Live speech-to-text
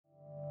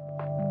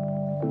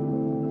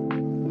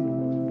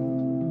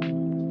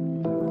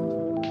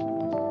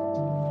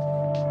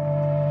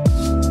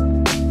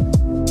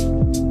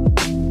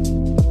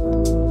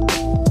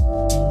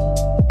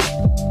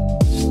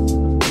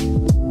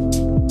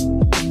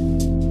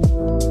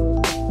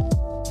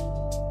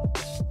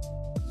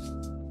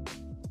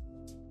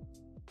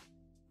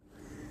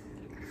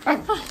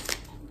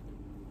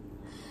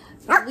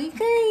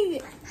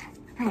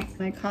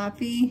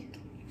coffee.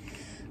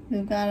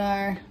 We've got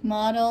our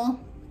model.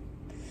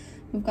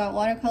 We've got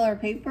watercolor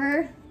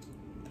paper.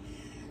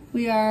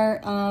 We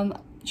are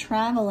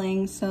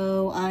traveling,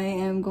 so I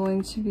am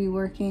going to be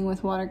working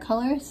with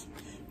watercolors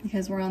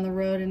because we're on the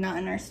road and not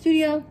in our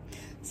studio.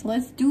 So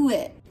let's do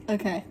it.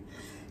 Okay,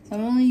 so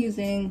I'm only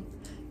using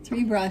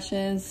 3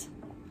 brushes,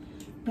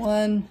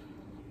 one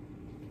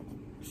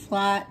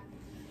flat,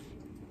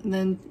 and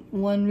then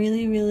one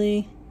really,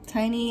 really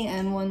tiny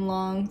and one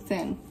long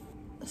thin.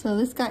 So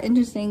this got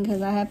interesting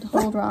because I have to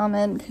hold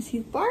Ramen because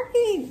he's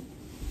barking.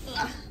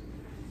 Ugh.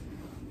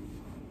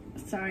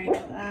 Sorry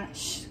about that.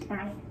 Shh.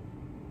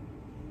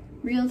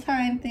 Real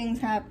time things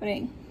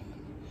happening.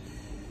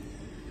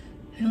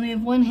 I only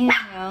have one hand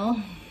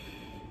now.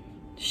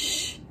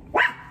 Shh.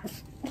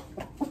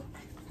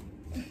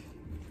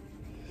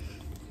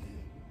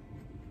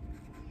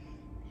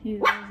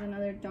 There's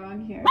another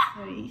dog here,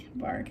 so he's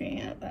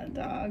barking at that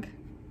dog.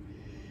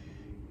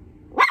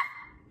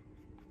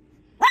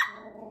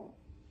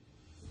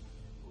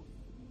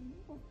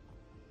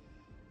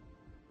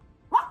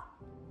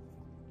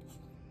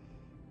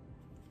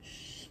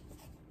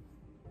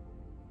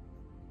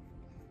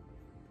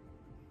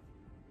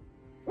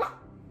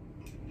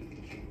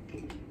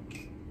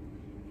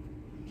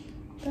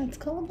 That's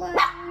called live.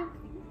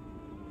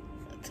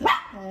 That's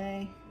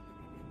okay.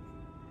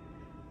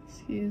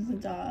 Excuse the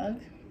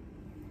dog.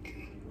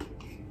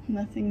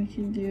 Nothing we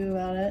can do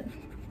about it.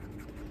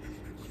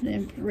 But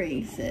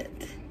embrace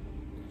it.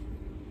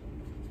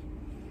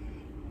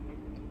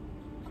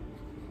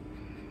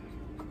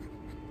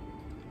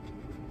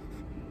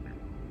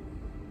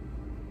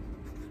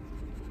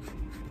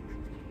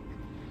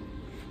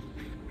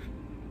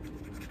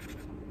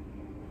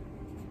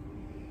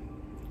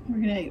 We're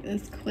gonna make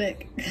this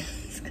quick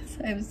because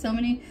I have so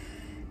many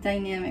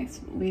dynamics.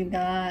 We've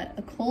got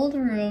a cold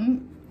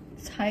room,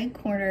 tight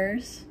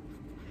quarters,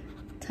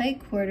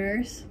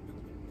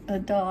 a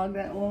dog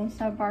that won't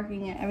stop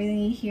barking at everything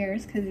he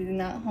hears because he's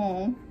not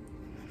home.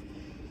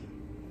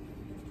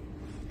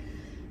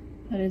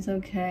 But it's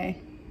okay.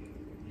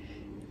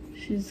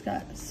 She's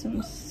got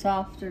some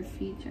softer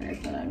features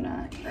that I'm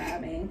not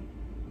grabbing.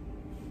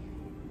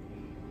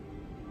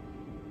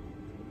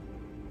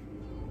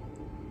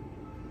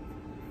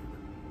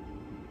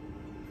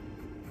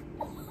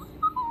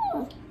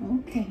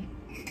 Okay.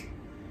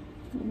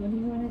 What do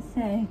you want to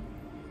say?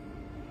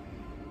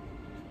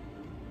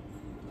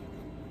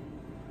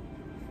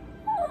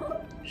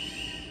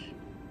 She's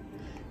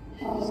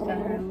got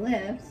her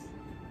lips.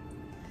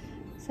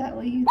 Is that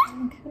what you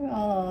think?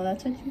 Oh,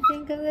 that's what you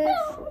think of this?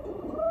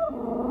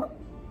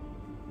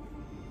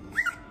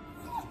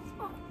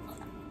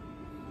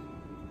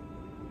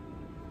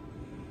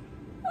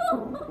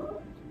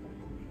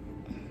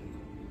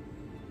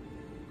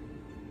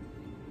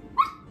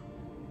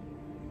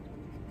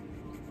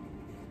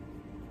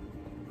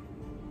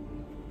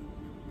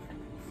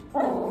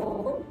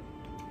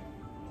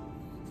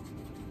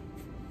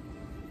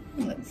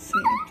 Let's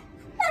see.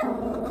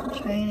 I'm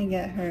trying to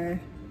get her.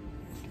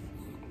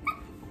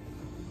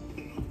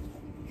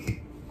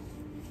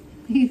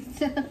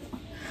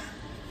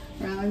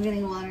 Ramen's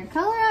getting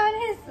watercolor on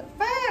his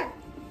back.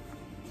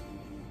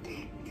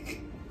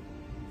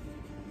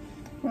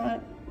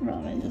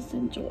 Ramen, just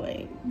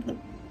enjoy the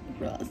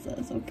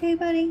process, okay,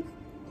 buddy?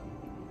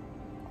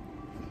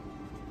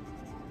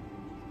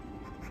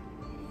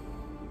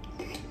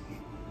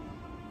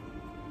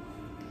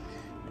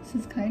 This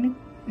is kind of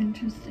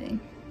interesting.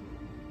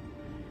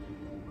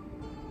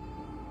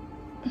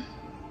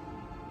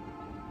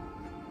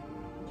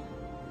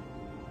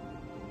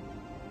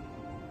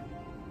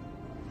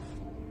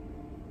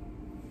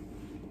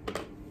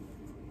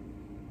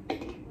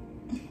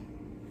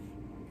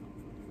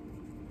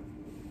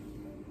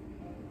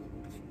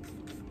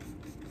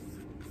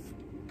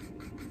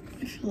 I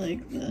feel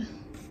like the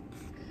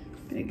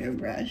bigger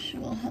brush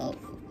will help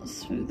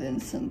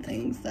smoothen some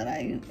things that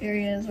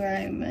areas where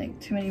I make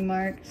too many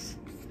marks.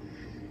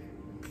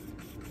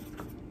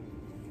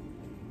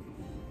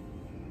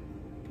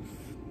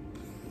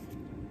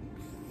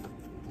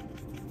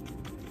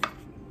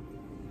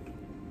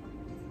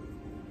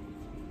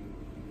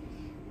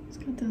 It's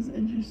got this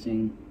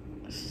interesting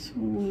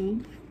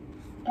swoop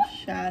of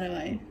shadow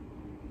I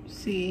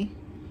see.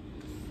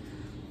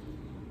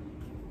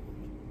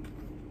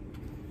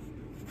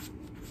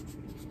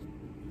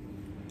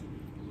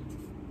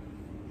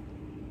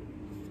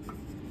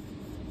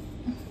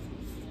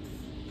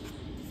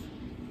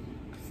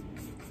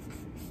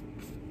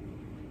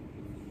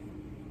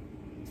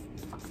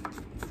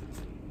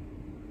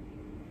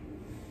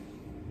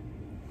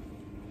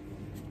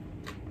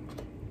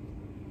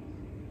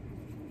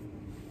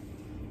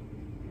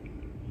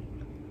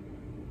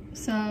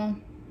 So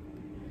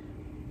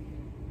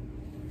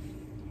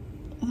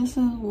this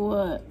is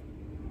what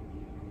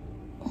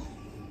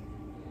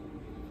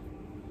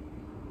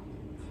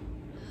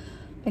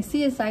I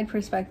see a side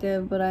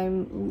perspective, but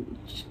I'm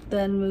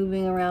then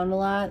moving around a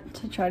lot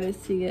to try to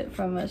see it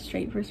from a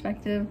straight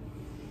perspective,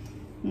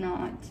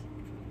 not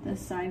the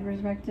side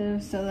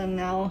perspective. So then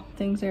now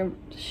things are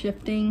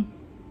shifting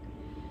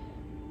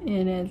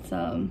in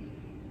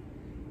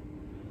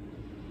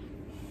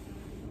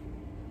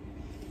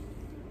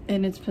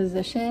its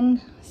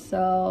position,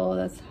 so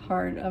that's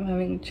hard. I'm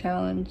having a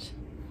challenge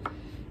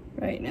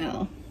right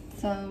now,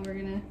 so we're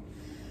gonna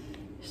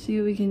see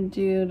what we can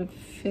do to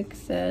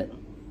fix it.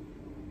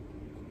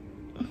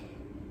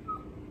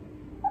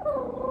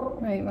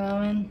 Right,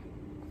 Robin?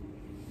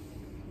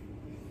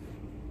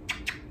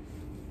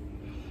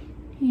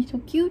 He's so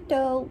cute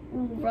though.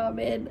 Ooh,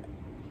 Robin.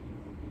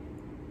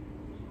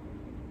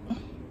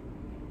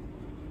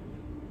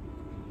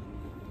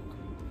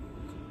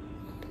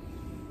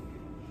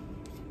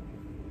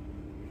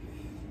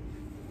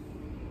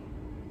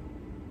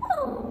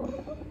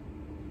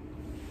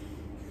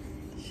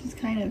 She's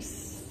kind of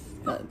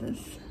got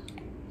this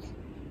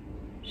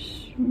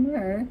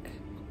smirk.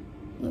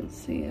 Let's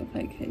see if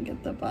I can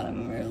get the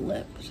bottom of her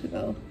lip to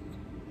go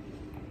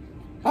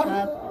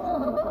up.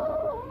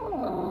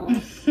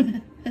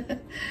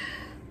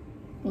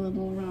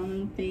 Little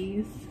round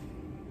face.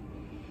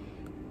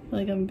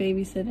 Like I'm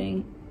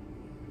babysitting.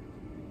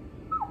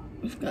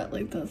 We've got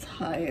like this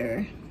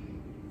higher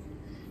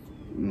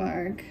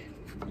mark.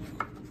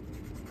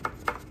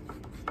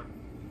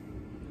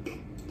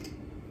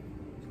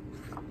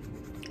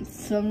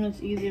 It's so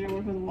much easier to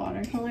work with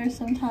watercolor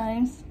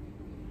sometimes.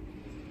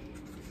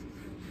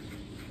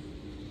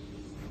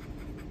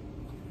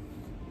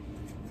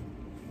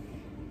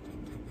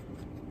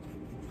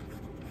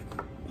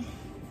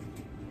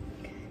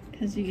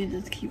 Because you can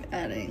just keep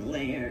adding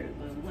layers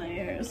and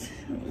layers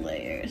and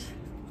layers.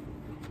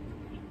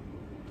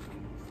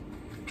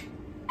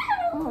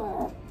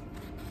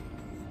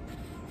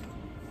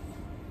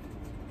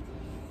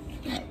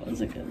 That was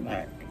a good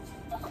mark.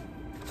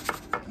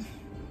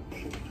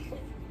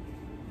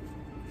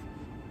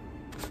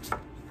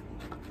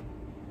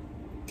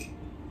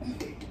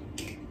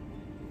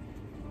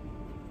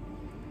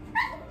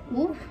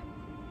 Oof.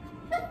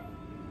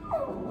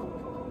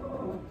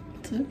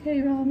 It's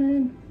okay,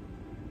 Robin.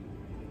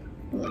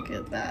 Look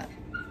at that.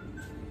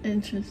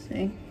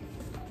 Interesting.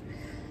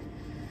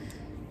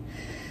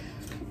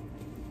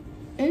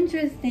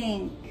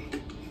 Interesting.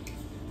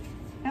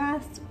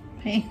 Fast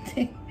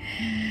painting.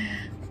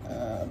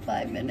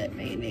 5-minute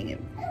painting.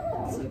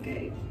 It's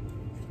okay.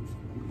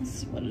 This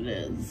is what it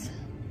is.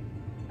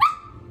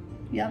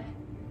 Yep.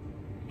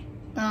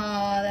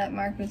 That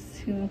mark was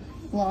too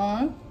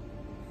long.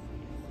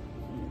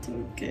 It's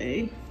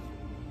okay.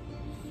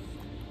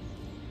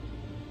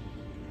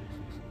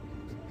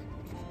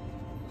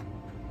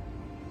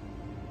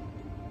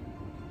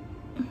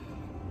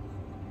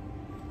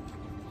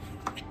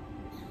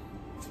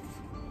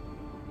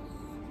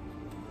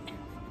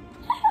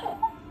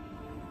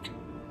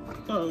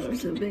 Oh,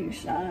 there's a big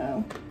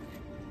shadow.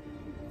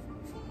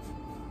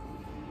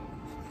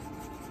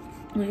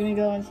 We're gonna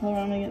go until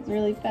Rama gets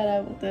really fed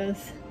up with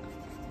this.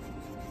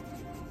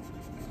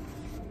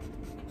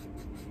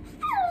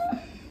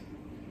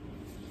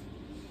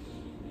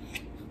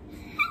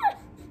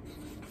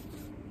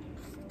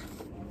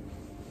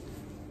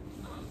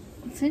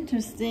 It's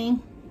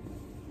interesting.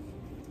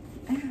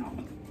 Ow.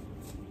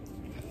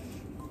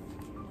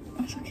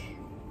 It's okay.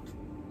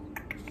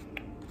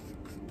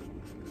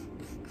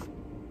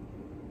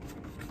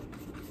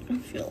 I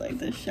feel like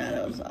the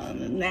shadows on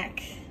the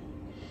neck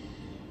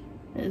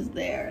is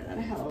there. That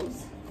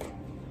helps.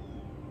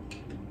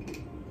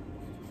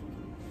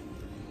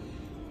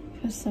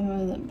 Put some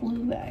of the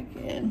blue back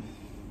in.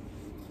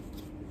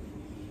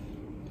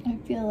 I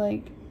feel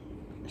like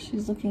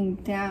she's looking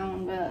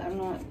down, but I'm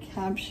not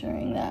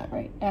capturing that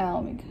right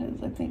now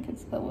because I think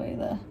it's the way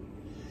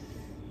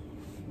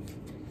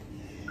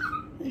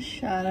the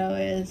shadow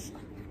is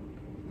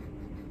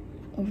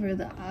over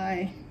the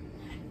eye.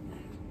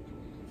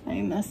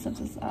 I messed up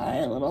this eye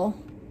a little.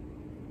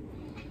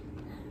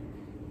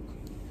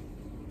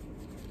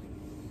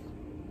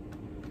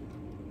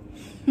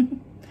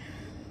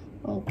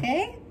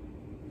 Okay.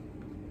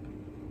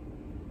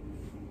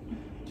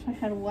 If I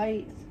had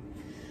white,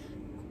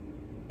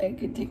 I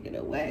could take it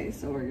away,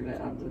 so we're gonna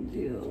have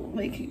to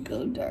make it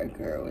go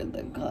darker with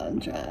the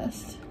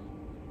contrast.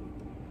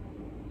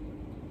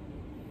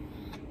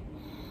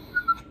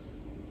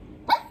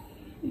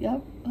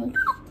 Yep. Okay.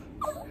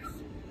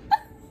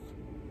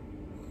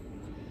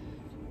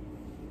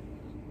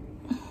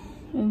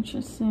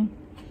 Interesting.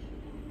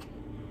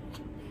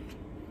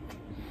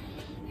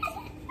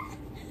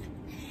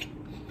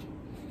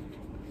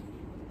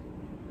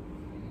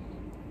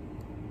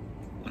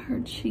 Her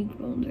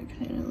cheekbones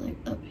are kind of like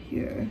up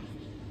here.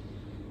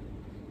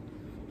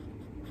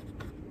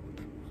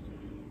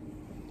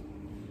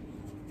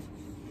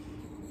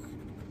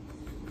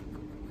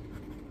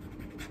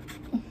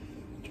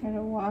 Try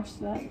to wash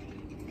that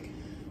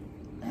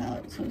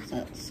out so it's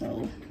not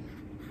so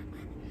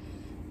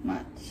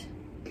much.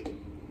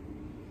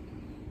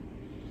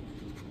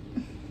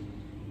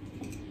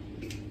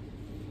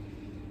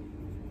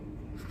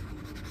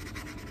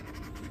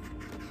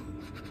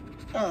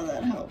 Oh,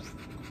 that helps.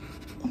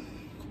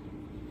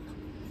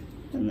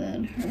 And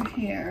then her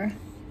hair.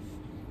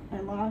 I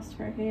lost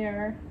her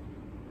hair.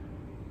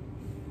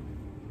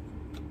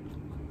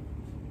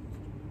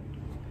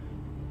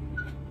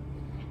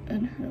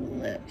 And her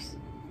lips,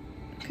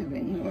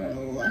 giving her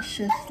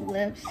luscious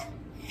lips.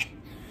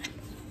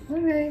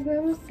 Alright, we're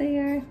almost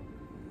there.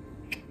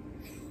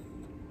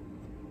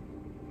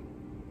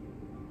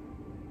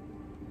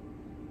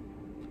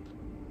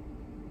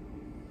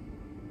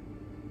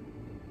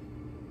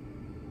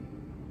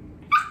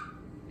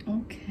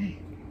 Okay.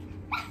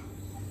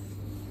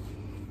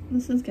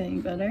 This is getting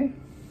better.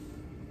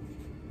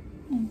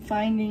 I'm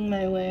finding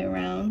my way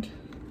around.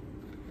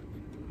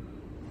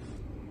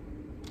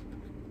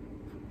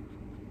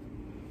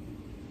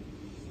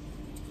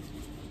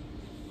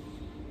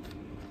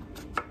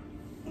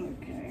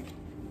 Okay.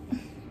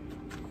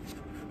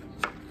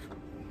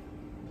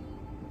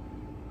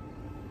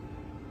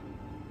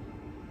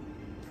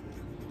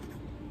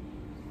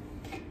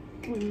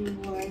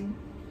 One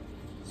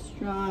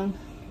strong.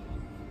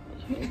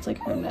 It's like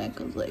her neck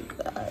is like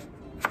that.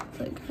 It's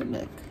like her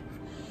neck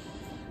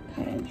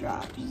kind of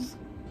drops.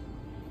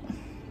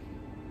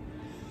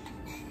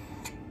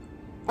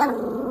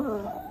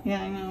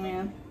 Yeah, I know,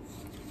 man.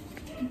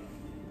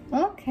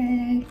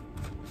 Okay.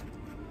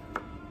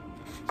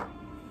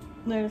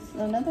 There's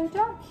another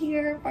dog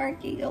here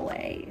barking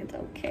away. It's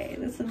okay.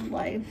 This is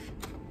life.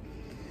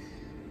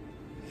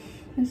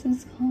 This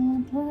is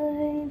called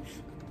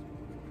life.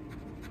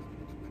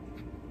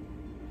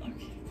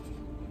 Okay.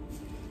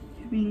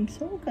 You're being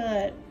so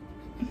good.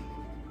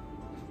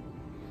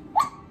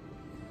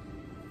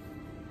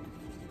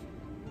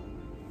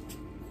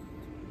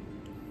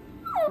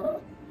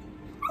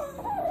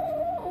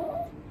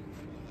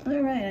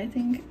 Alright, I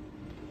think,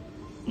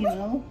 you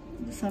know,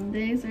 some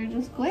days are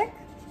just quick.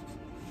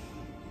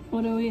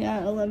 What are we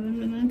at, 11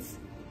 minutes?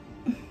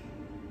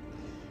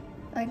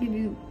 I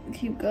could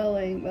keep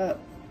going, but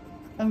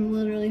I'm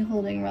literally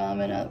holding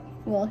Ramen up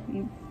while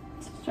he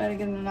tries to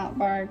get him to not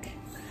bark.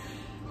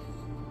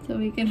 So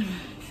we can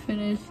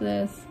finish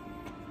this.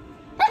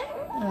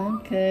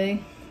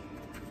 Okay.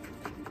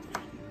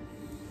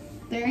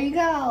 There you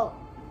go.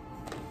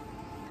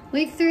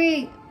 Week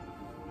 3.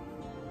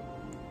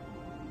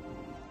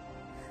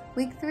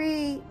 Week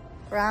 3.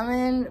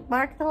 Ramen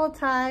barked the whole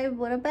time.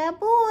 What a bad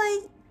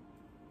boy.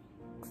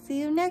 See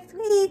you next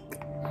week.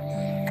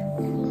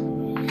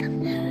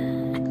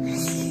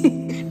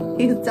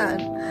 He's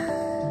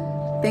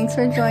done. Thanks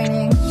for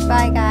joining.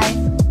 Bye,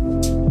 guys.